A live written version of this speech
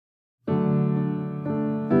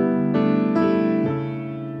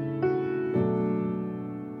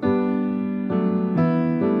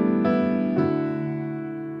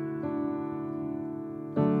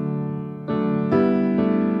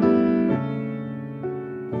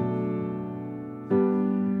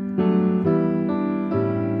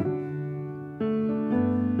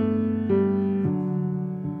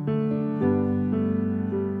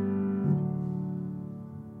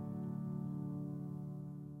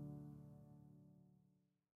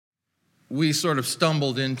We sort of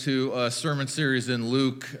stumbled into a sermon series in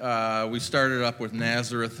Luke. We started up with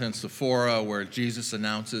Nazareth and Sephora, where Jesus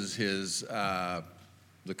announces the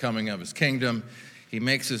coming of his kingdom. He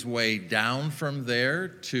makes his way down from there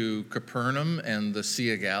to Capernaum and the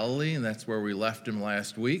Sea of Galilee, and that's where we left him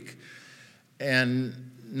last week.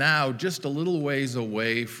 And now, just a little ways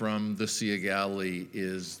away from the Sea of Galilee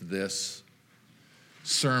is this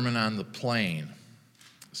Sermon on the Plain.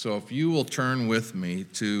 So if you will turn with me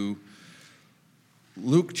to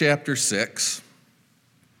Luke chapter 6,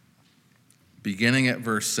 beginning at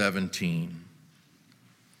verse 17.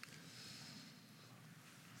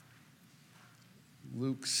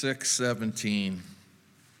 Luke 6:17.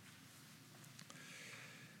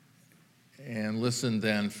 And listen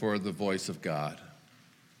then for the voice of God.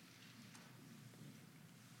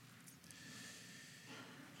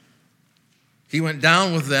 He went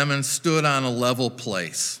down with them and stood on a level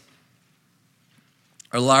place.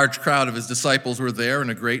 A large crowd of his disciples were there,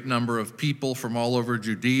 and a great number of people from all over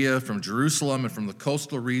Judea, from Jerusalem, and from the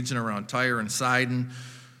coastal region around Tyre and Sidon,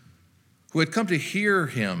 who had come to hear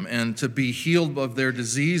him and to be healed of their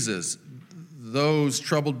diseases. Those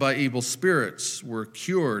troubled by evil spirits were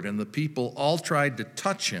cured, and the people all tried to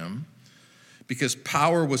touch him because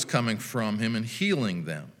power was coming from him and healing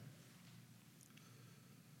them.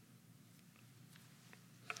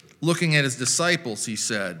 Looking at his disciples, he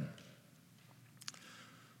said,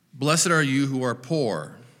 "Blessed are you who are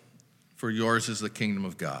poor, for yours is the kingdom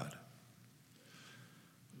of God.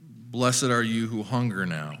 Blessed are you who hunger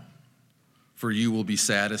now, for you will be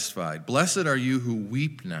satisfied. Blessed are you who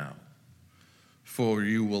weep now, for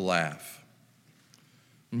you will laugh.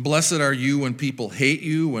 And blessed are you when people hate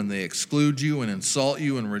you, when they exclude you and insult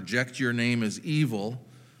you and reject your name as evil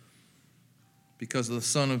because of the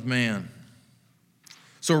Son of Man.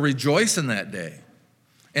 So rejoice in that day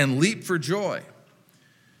and leap for joy,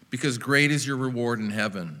 because great is your reward in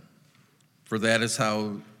heaven, for that is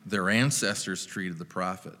how their ancestors treated the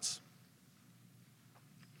prophets.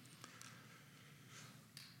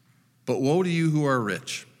 But woe to you who are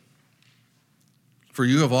rich, for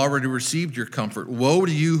you have already received your comfort. Woe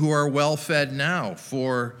to you who are well fed now,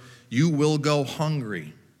 for you will go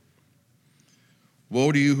hungry.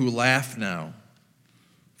 Woe to you who laugh now,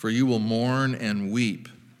 for you will mourn and weep.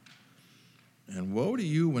 And woe to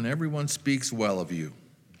you when everyone speaks well of you,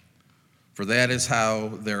 for that is how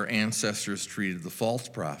their ancestors treated the false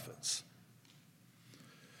prophets."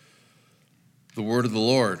 The word of the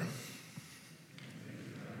Lord.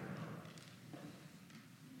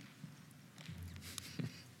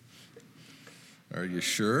 Are you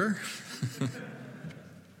sure?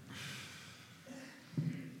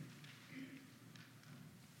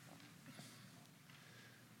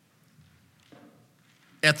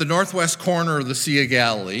 At the northwest corner of the Sea of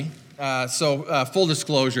Galilee, full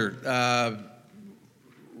disclosure,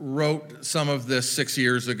 wrote some of this 6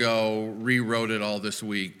 years ago, rewrote it all this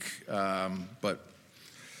week, but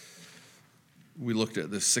we looked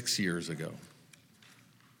at this 6 years ago.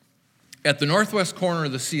 At the northwest corner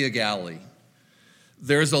of the Sea of Galilee,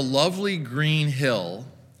 there's a lovely green hill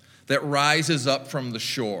that rises up from the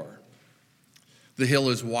shore. The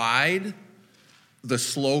hill is wide, the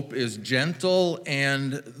slope is gentle,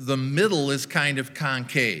 and the middle is kind of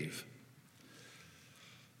concave,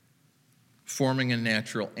 forming a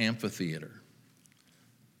natural amphitheater.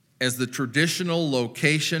 As the traditional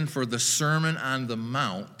location for the Sermon on the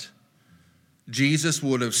Mount, Jesus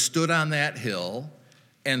would have stood on that hill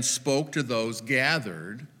and spoke to those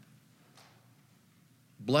gathered,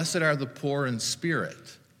 "Blessed are the poor in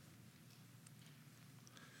spirit."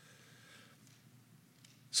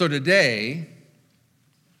 So today,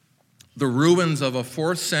 the ruins of a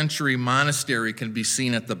 4th century monastery can be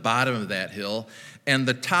seen at the bottom of that hill, and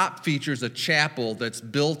the top features a chapel that's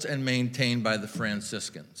built and maintained by the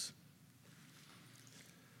Franciscans.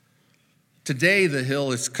 Today, the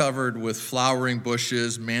hill is covered with flowering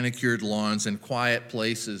bushes, manicured lawns, and quiet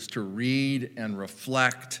places to read and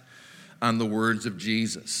reflect on the words of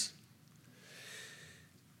Jesus,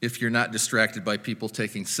 if you're not distracted by people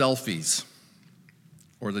taking selfies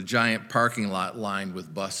or the giant parking lot lined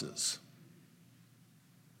with buses.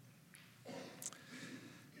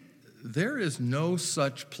 There is no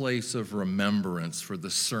such place of remembrance for the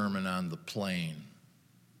Sermon on the Plain.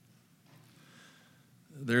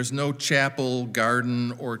 There's no chapel,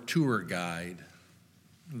 garden, or tour guide.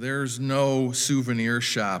 There's no souvenir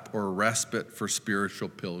shop or respite for spiritual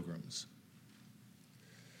pilgrims.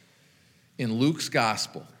 In Luke's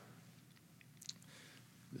gospel,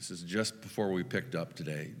 this is just before we picked up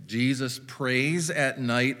today, Jesus prays at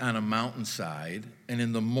night on a mountainside, and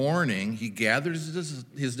in the morning he gathers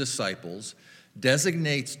his disciples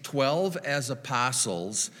designates 12 as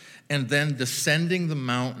apostles, and then descending the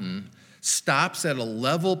mountain, stops at a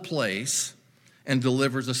level place and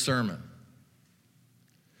delivers a sermon.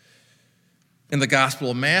 In the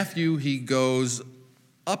Gospel of Matthew, he goes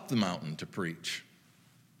up the mountain to preach.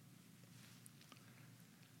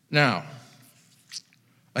 Now,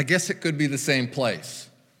 I guess it could be the same place.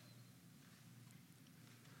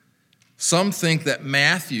 Some think that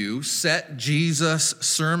Matthew set Jesus'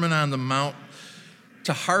 Sermon on the Mount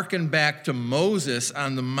to hearken back to Moses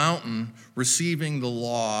on the mountain receiving the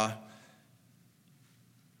law.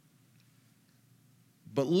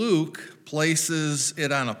 But Luke places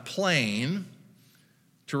it on a plain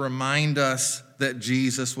to remind us that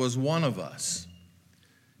Jesus was one of us,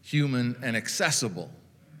 human and accessible.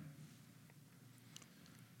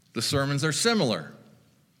 The sermons are similar.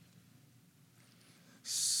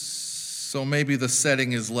 So maybe the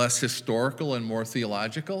setting is less historical and more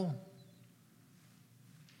theological.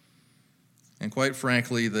 And quite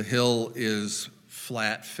frankly, the hill is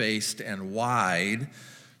flat-faced and wide,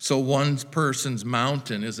 so one person's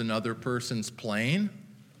mountain is another person's plain.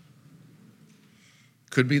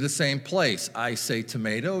 Could be the same place. I say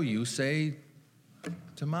tomato, you say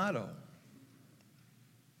tomato.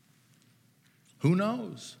 Who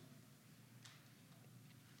knows?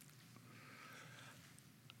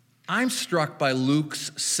 I'm struck by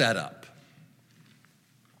Luke's setup.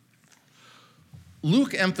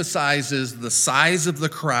 Luke emphasizes the size of the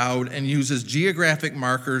crowd and uses geographic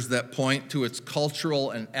markers that point to its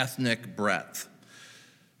cultural and ethnic breadth.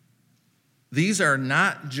 These are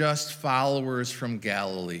not just followers from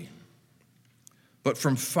Galilee, but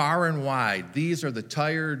from far and wide. These are the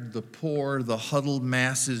tired, the poor, the huddled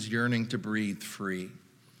masses yearning to breathe free.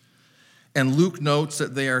 And Luke notes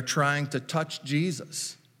that they are trying to touch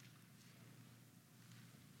Jesus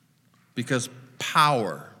because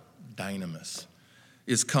power, dynamis,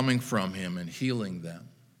 is coming from him and healing them.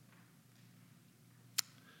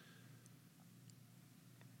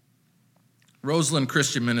 Roseland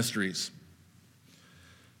Christian Ministries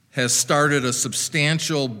has started a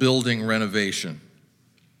substantial building renovation.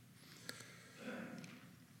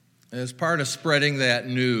 As part of spreading that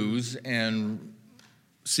news and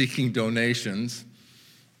seeking donations,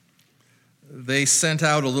 they sent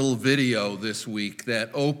out a little video this week that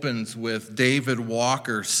opens with David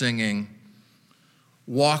Walker singing,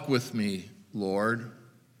 "Walk with me, Lord,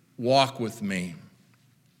 walk with me.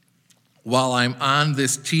 While I'm on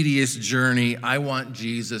this tedious journey, I want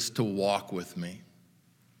Jesus to walk with me."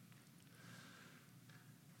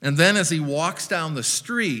 And then as he walks down the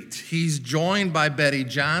street, he's joined by Betty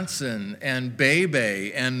Johnson and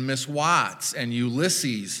Bebe and Miss Watts and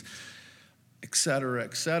Ulysses, etc.,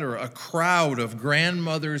 etc. A crowd of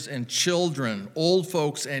grandmothers and children, old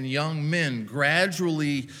folks and young men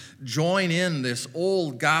gradually join in this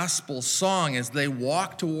old gospel song as they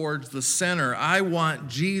walk towards the center. I want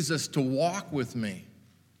Jesus to walk with me.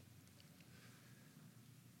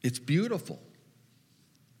 It's beautiful.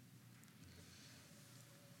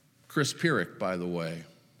 Chris Pierrick, by the way,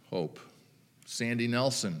 hope. Sandy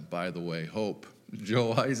Nelson, by the way, hope.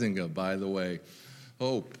 Joe Huizinga, by the way,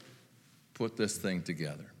 hope. Put this thing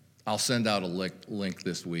together. I'll send out a link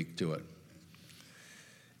this week to it.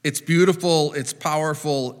 It's beautiful, it's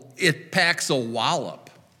powerful, it packs a wallop.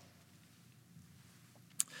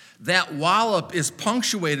 That wallop is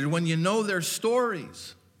punctuated when you know their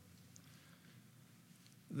stories.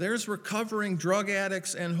 There's recovering drug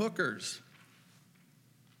addicts and hookers.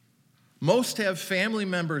 Most have family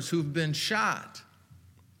members who've been shot.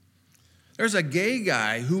 There's a gay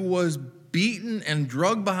guy who was beaten and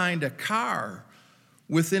drugged behind a car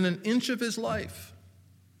within an inch of his life.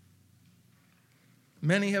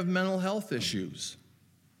 Many have mental health issues.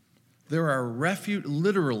 There are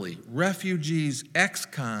literally refugees,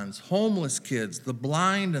 ex-cons, homeless kids, the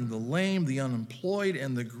blind and the lame, the unemployed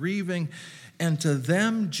and the grieving. And to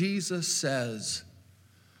them, Jesus says,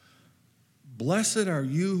 "Blessed are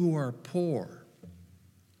you who are poor,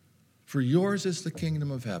 for yours is the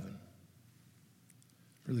kingdom of heaven,"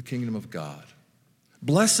 or the kingdom of God.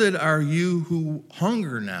 "Blessed are you who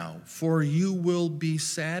hunger now, for you will be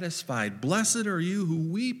satisfied. Blessed are you who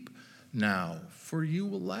weep now, for you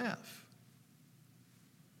will laugh."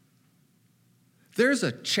 There's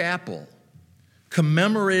a chapel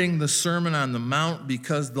commemorating the Sermon on the Mount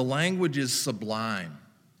because the language is sublime.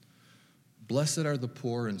 Blessed are the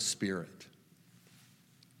poor in spirit.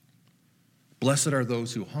 Blessed are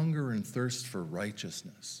those who hunger and thirst for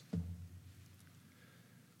righteousness.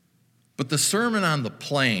 But the Sermon on the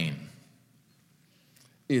Plain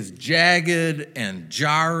is jagged and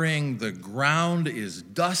jarring. The ground is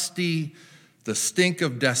dusty. The stink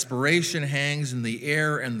of desperation hangs in the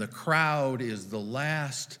air, and the crowd is the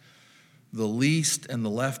last, the least, and the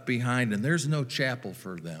left behind, and there's no chapel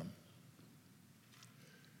for them.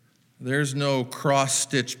 There's no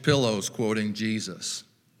cross-stitched pillows quoting Jesus.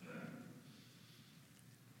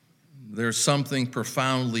 There's something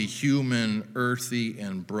profoundly human, earthy,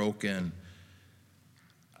 and broken.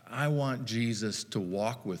 I want Jesus to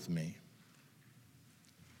walk with me.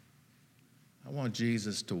 I want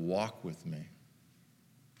Jesus to walk with me.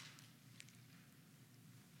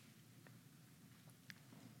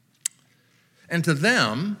 And to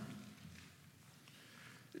them,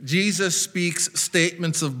 Jesus speaks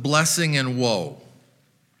statements of blessing and woe.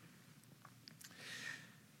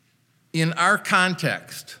 In our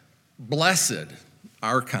context, blessed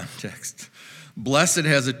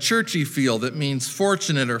has a churchy feel that means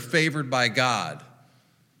fortunate or favored by God.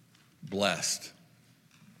 Blessed.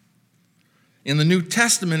 In the New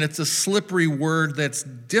Testament, it's a slippery word that's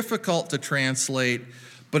difficult to translate,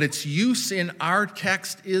 but its use in our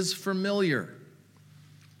text is familiar.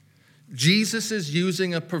 Jesus is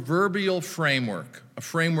using a proverbial framework, a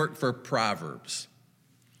framework for Proverbs.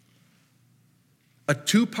 A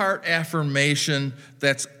two-part affirmation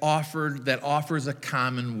that offers a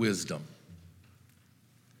common wisdom.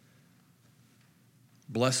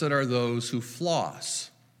 Blessed are those who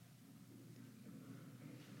floss,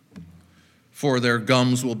 for their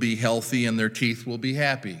gums will be healthy and their teeth will be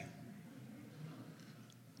happy.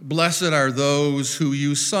 Blessed are those who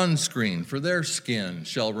use sunscreen, for their skin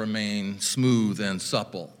shall remain smooth and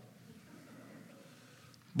supple.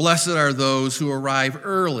 Blessed are those who arrive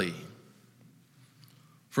early,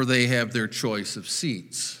 for they have their choice of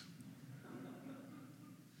seats.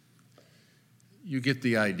 You get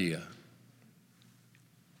the idea.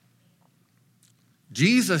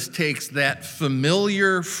 Jesus takes that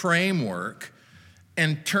familiar framework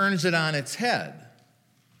and turns it on its head.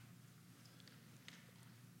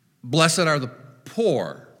 Blessed are the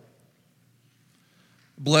poor.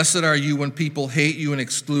 Blessed are you when people hate you and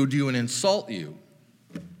exclude you and insult you.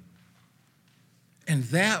 And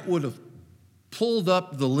that would have pulled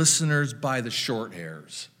up the listeners by the short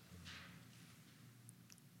hairs.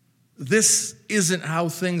 This isn't how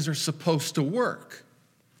things are supposed to work.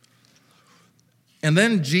 And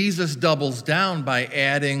then Jesus doubles down by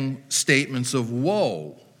adding statements of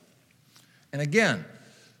woe. And again,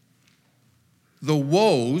 the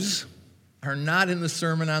woes are not in the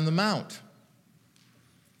Sermon on the Mount.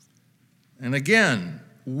 And again,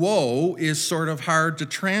 woe is sort of hard to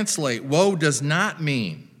translate. Woe does not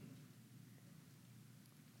mean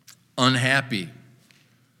unhappy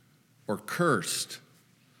or cursed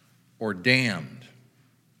or damned.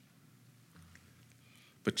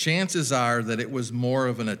 But chances are that it was more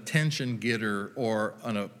of an attention getter or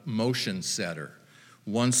an emotion setter.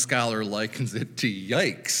 One scholar likens it to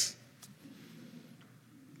yikes.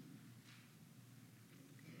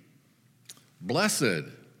 Blessed,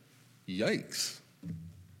 yikes.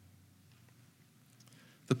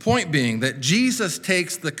 The point being that Jesus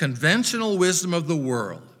takes the conventional wisdom of the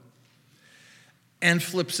world and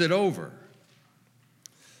flips it over.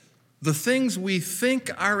 The things we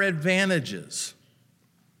think are advantages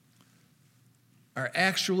are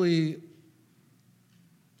actually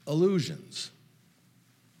illusions.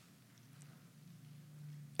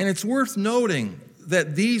 And it's worth noting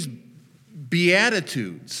that these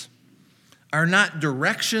Beatitudes are not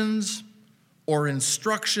directions or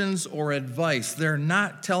instructions or advice. They're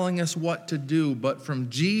not telling us what to do, but from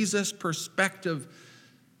Jesus' perspective,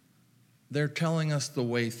 they're telling us the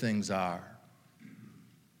way things are.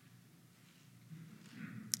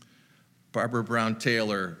 Barbara Brown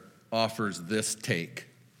Taylor offers this take.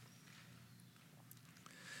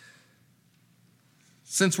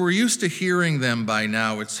 Since we're used to hearing them by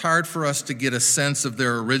now, it's hard for us to get a sense of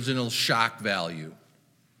their original shock value.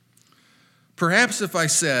 Perhaps if I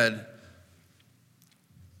said,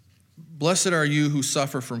 "Blessed are you who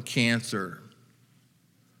suffer from cancer,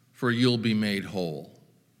 for you'll be made whole."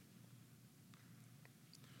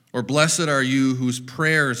 Or, "Blessed are you whose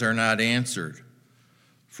prayers are not answered,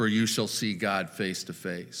 for you shall see God face to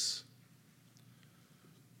face."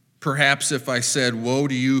 Perhaps if I said, "Woe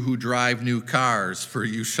to you who drive new cars, for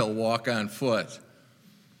you shall walk on foot."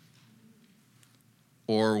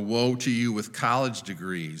 Or, "Woe to you with college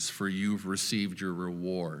degrees, for you've received your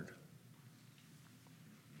reward."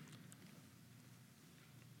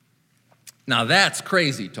 Now that's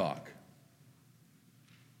crazy talk.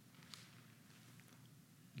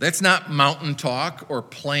 That's not mountain talk or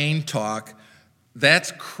plain talk.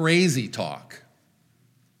 That's crazy talk.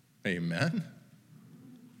 Amen?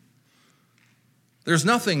 There's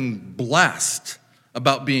nothing blessed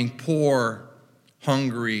about being poor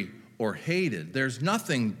hungry, or hated. There's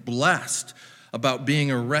nothing blessed about being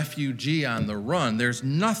a refugee on the run. There's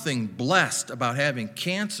nothing blessed about having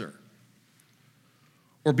cancer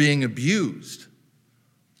or being abused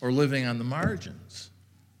or living on the margins.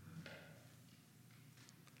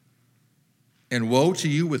 And woe to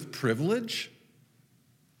you with privilege?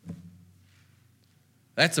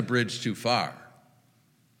 That's a bridge too far.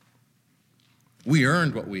 We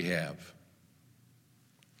earned what we have.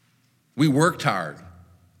 We worked hard.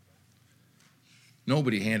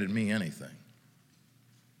 Nobody handed me anything.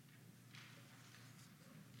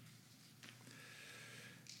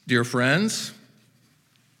 Dear friends,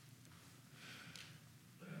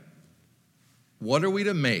 what are we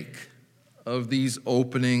to make of these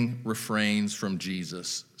opening refrains from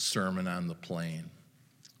Jesus' Sermon on the Plain?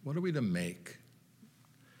 What are we to make?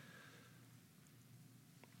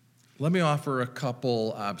 Let me offer a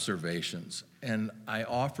couple observations. And I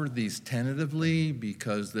offer these tentatively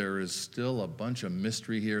because there is still a bunch of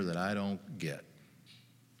mystery here that I don't get.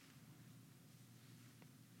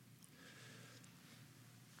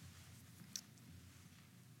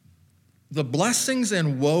 The blessings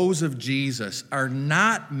and woes of Jesus are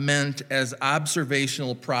not meant as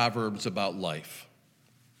observational proverbs about life.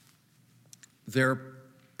 They're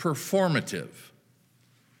performative.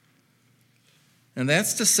 And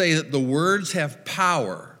that's to say that the words have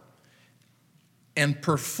power and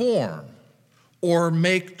perform or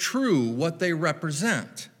make true what they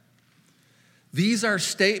represent. These are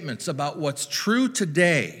statements about what's true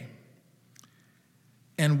today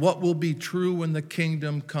and what will be true when the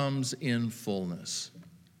kingdom comes in fullness.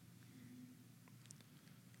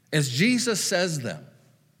 As Jesus says them,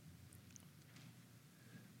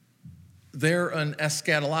 they're an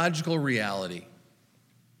eschatological reality,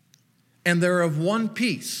 and they're of one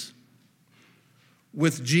piece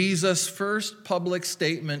with Jesus' first public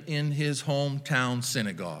statement in his hometown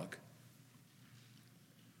synagogue.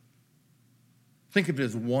 Think of it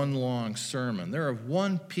as one long sermon. They're of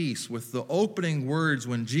one piece with the opening words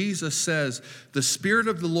when Jesus says, "The Spirit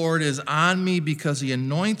of the Lord is on me because he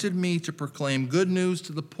anointed me to proclaim good news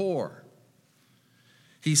to the poor.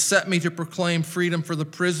 He set me to proclaim freedom for the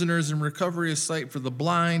prisoners and recovery of sight for the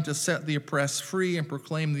blind, to set the oppressed free and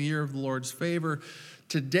proclaim the year of the Lord's favor."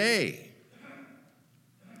 Today,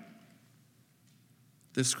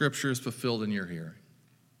 this scripture is fulfilled in your hearing.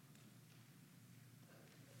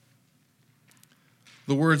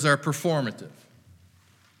 The words are performative.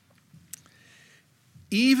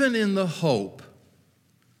 Even in the hope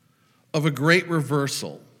of a great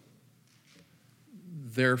reversal,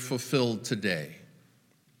 they're fulfilled today.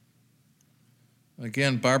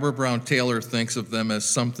 Again, Barbara Brown Taylor thinks of them as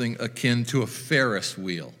something akin to a Ferris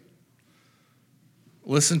wheel.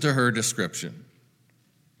 Listen to her description.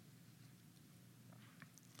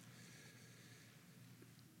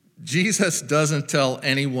 Jesus doesn't tell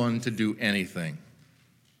anyone to do anything.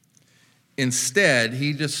 Instead,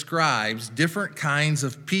 he describes different kinds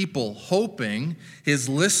of people, hoping his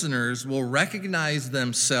listeners will recognize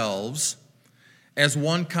themselves as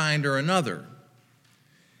one kind or another.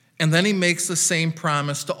 And then he makes the same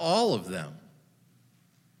promise to all of them.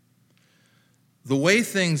 The way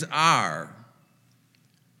things are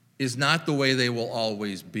is not the way they will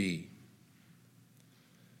always be.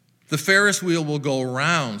 The Ferris wheel will go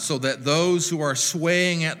around so that those who are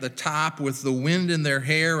swaying at the top with the wind in their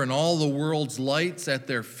hair and all the world's lights at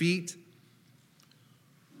their feet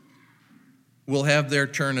will have their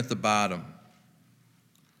turn at the bottom.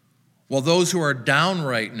 While those who are down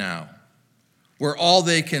right now, where all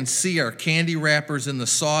they can see are candy wrappers in the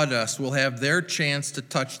sawdust, will have their chance to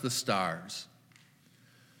touch the stars.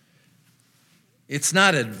 It's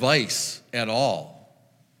not advice at all.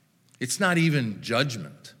 It's not even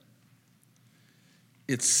judgment.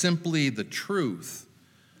 It's simply the truth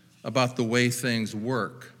about the way things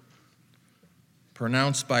work,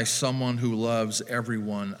 pronounced by someone who loves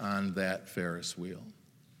everyone on that Ferris wheel.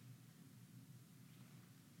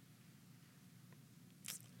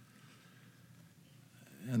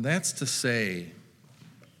 And that's to say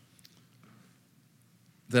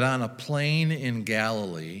that on a plain in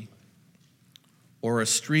Galilee, or a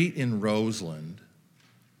street in Roseland,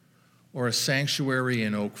 or a sanctuary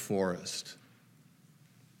in Oak Forest,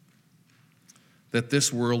 that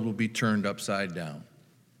this world will be turned upside down.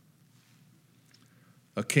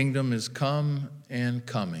 A kingdom is come and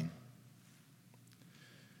coming.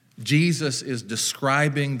 Jesus is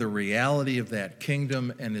describing the reality of that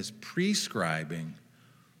kingdom and is prescribing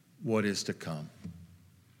what is to come.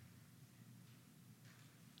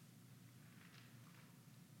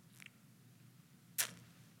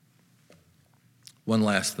 One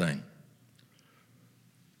last thing.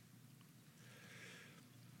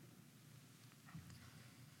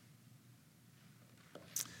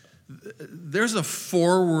 there's a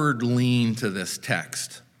forward lean to this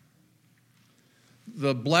text.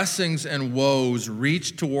 The blessings and woes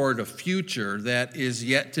reach toward a future that is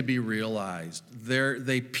yet to be realized.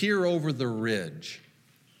 They peer over the ridge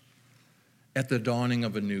at the dawning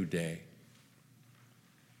of a new day.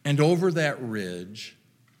 And over that ridge,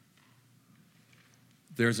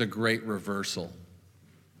 there's a great reversal.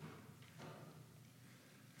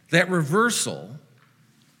 That reversal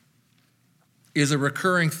is a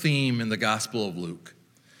recurring theme in the Gospel of Luke.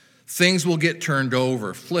 Things will get turned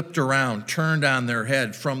over, flipped around, turned on their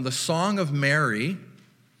head. From the Song of Mary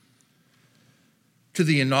to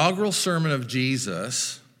the inaugural sermon of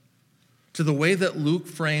Jesus, to the way that Luke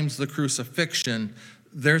frames the crucifixion,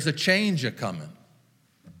 there's a change a-coming.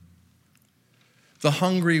 The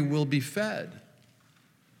hungry will be fed.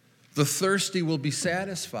 The thirsty will be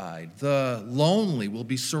satisfied. The lonely will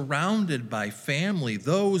be surrounded by family.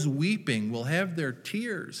 Those weeping will have their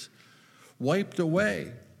tears wiped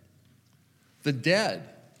away. The dead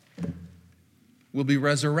will be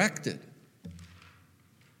resurrected.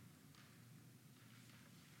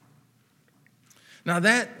 Now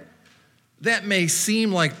that may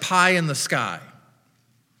seem like pie in the sky.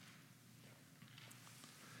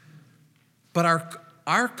 But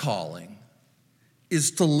our calling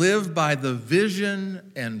is to live by the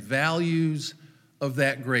vision and values of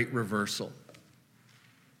that great reversal.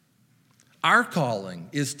 Our calling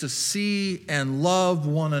is to see and love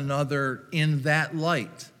one another in that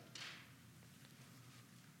light.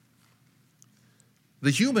 The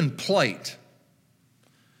human plight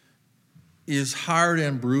is hard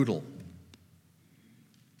and brutal,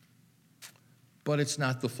 but it's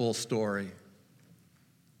not the full story.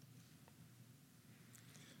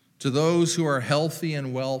 To those who are healthy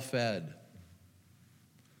and well-fed,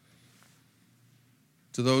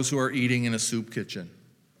 to those who are eating in a soup kitchen,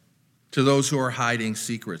 to those who are hiding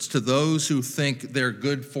secrets, to those who think their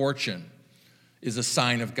good fortune is a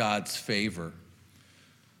sign of God's favor,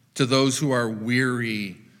 to those who are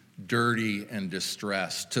weary, dirty, and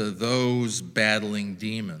distressed, to those battling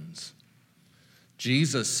demons.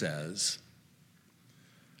 Jesus says,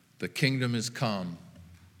 the kingdom is come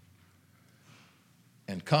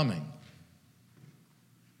and coming.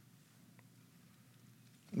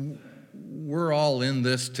 We're all in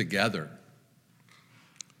this together.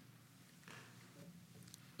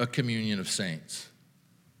 A communion of saints.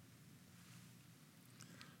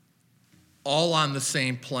 All on the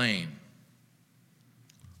same plane.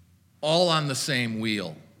 All on the same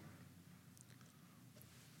wheel.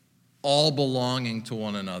 All belonging to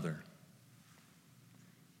one another.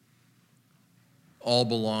 All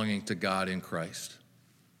belonging to God in Christ.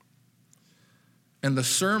 And the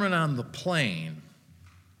Sermon on the Plain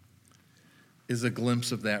is a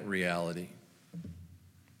glimpse of that reality.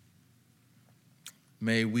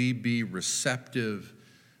 May we be receptive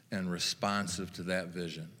and responsive to that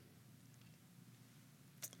vision.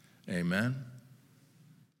 Amen.